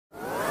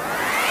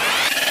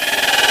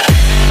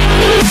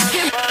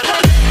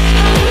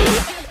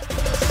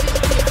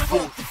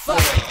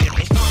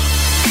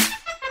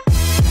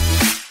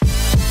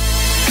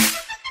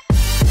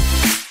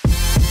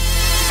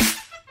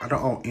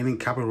any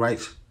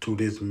copyrights to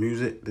this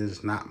music. This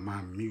is not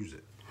my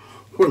music.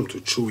 Welcome to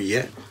True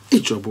Yet.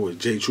 It's your boy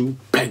J True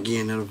back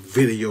in a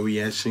video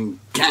reaction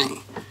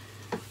gang.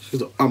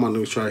 This is all my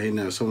news try here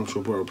now. Someone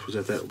should boy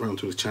present that. Welcome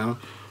to the channel.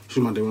 This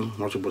is my day one.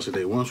 Watch your boy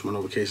today one. It's my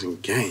notification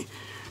gang.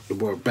 Your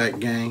boy back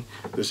gang.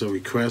 This is a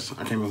request.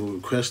 I can't remember who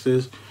requested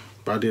this,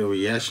 but I did a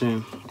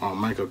reaction on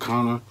Michael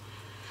Conor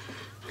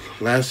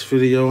last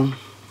video. You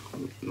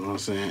know what I'm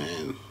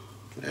saying?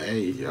 And hey,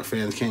 your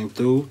fans came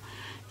through.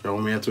 Y'all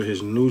want me after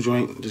his new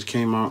joint just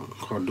came out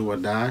called Do or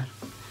Die.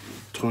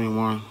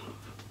 21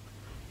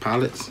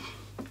 Pilots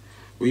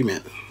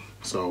remix.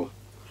 So,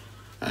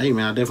 hey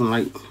man, I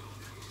definitely like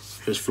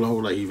his flow.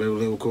 Like he's very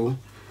lyrical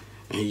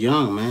and he's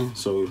young, man.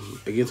 So,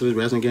 I get to this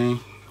wrestling game.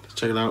 Let's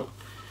check it out.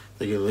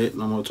 They get lit.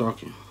 No more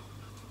talking.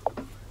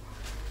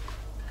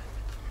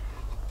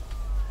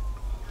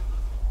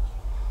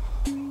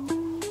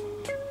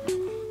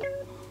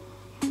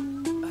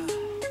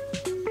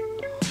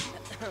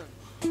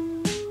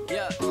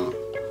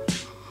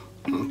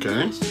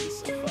 Okay.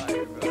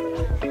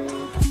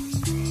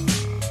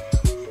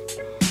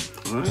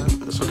 Alright,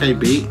 that's okay,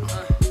 beat.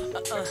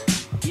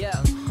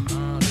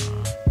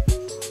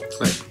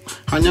 Like,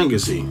 how young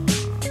is he?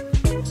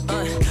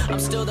 I'm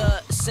still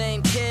the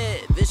same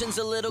kid, vision's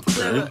a little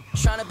clearer.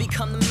 Trying to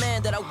become the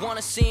man that I want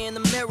to see in the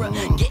mirror.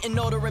 Getting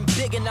older and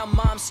bigger, now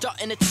mom's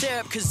starting to tear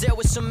up. Cause there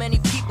were so many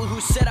people who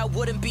said I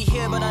wouldn't be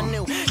here. But I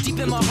knew deep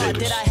in my heart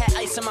that I had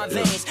ice in my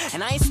veins.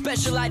 And I ain't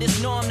special, I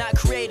just know I'm not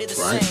created the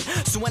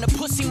same. So when a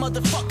pussy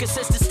motherfucker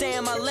says to stay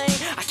in my lane,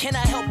 I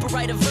cannot help but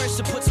write a verse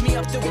that puts me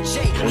up there with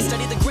Jay. I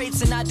study the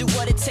greats and I do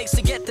what it takes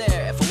to get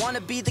there. If I want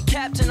to be the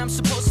captain, I'm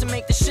supposed to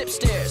make the ship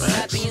steer. So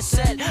that being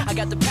said, I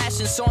got the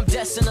passion, so I'm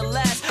destined to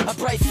last. A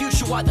bright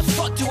future, why the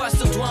fuck do I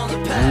still dwell on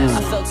the past?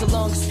 I felt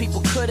alone cause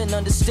people couldn't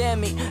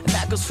understand me. And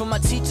that goes for my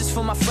teachers,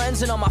 for my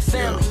friends, and all my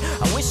family.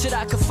 I wish that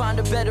I could find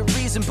a better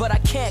reason, but I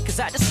can't. Cause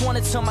I just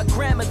wanna tell my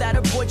grandma that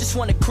her boy just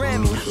won a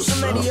Grammy. So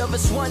many of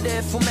us wonder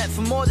if we're meant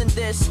for more than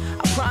this.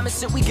 I promise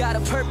that we got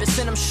a purpose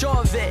and I'm sure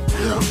of it.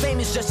 But fame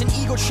is just an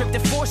ego trip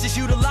that forces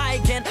you to lie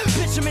again.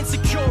 Bitch, I'm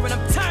insecure and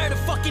I'm tired of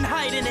fucking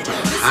hiding it.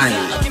 This is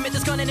an argument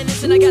that's gonna end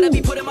this, and I gotta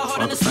be putting my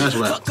heart on the sleeve.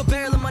 Fuck a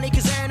barrel of money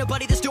cause there ain't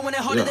nobody that's doing it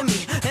harder than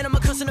me. And I'm a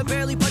customer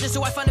barely budget,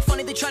 so I find it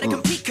funny they try to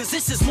compete. Cause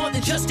this is more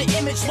than just an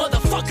image,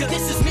 motherfucker.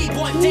 This is me,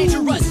 boy, I'm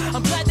dangerous.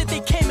 I'm glad that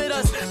they came at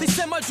us. They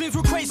said my dreams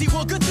were crazy,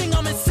 well good thing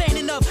I'm insane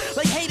enough.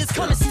 Like haters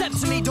come and step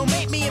to me, don't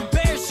make me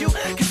embarrass you.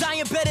 Cause I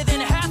am better than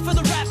half of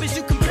the rappers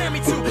you compare me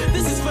to.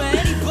 This is for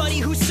anybody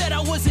who said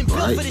I wasn't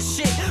built for this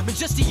shit. But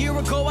just a year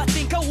ago I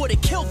think I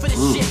would've killed for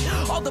this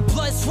shit. All the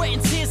blood, sweat,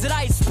 and tears that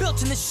I had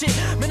spilt in this shit.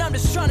 Man, I'm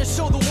just trying to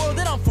show the world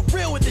that I'm for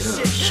real with this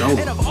shit.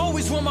 And I've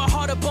always worn my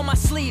heart up on my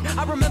sleeve.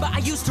 I remember I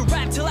used to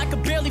rap till I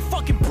could barely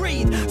fucking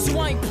breathe. So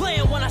I ain't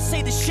playing when I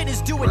say this shit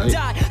is do or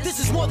die. This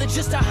is more than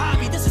just a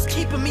hobby, this is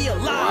keeping me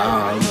alive.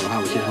 Wow, you know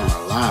how to keep him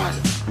alive.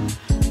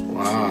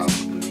 Wow,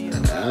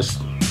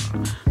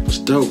 that's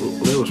dope.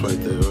 Lyrics right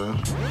there,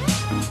 man.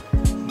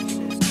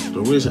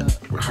 So what is that?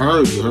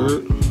 Heard, you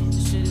heard?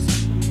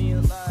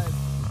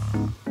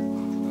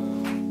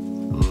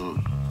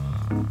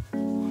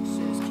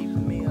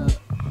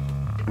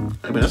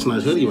 Hey, man, that's a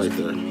nice hoodie right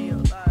there.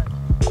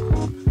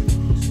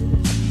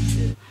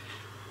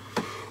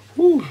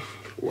 Whew.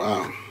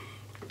 Wow.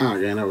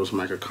 Again, that was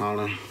Michael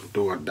Conor,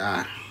 Do or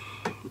Die.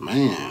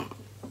 Man,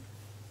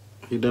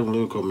 he definitely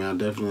lyrical, man. I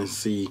definitely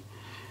see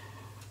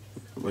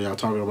what y'all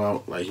talking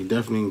about. Like, he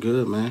definitely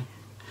good, man.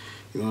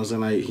 You know what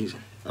I'm saying?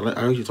 Like,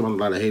 I heard you talking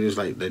about a lot of haters,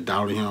 like, they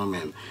doubted him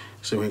and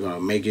said he ain't gonna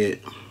make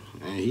it.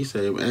 And he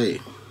said, hey,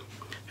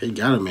 he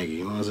gotta make it.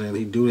 You know what I'm saying?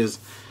 He do this,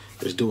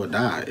 just do or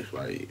die.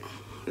 Like,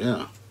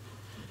 yeah.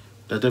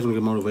 That's definitely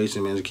good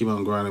motivation, man. Just keep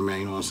on grinding, man.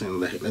 You know what I'm saying?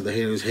 Let the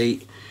haters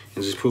hate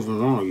and just prove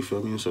them wrong, you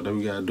feel me? So that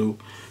we gotta do.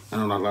 I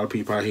know a lot of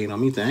people are hating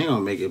on me. They ain't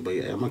gonna make it, but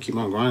yeah, I'm gonna keep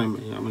on grinding,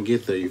 man. I'm gonna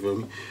get there, you feel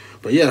me?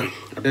 But yeah,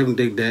 I definitely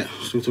dig that.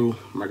 Shoot through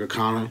Michael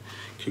Conor.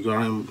 Keep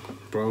grinding,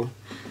 bro.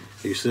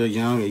 You're still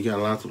young and you got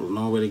a lot to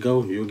know where to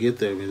go. You'll get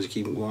there, man. Just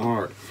keep going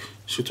hard.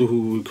 Shoot through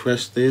who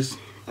requests this.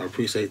 I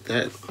appreciate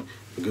that.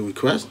 A good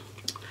request.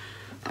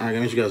 Alright,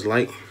 guys, you guys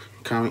like,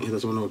 comment, hit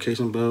us on the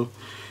notification bell.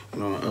 You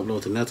know,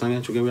 upload to next time.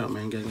 Get me out,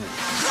 man. Gang.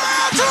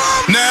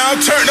 Now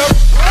turn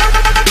up.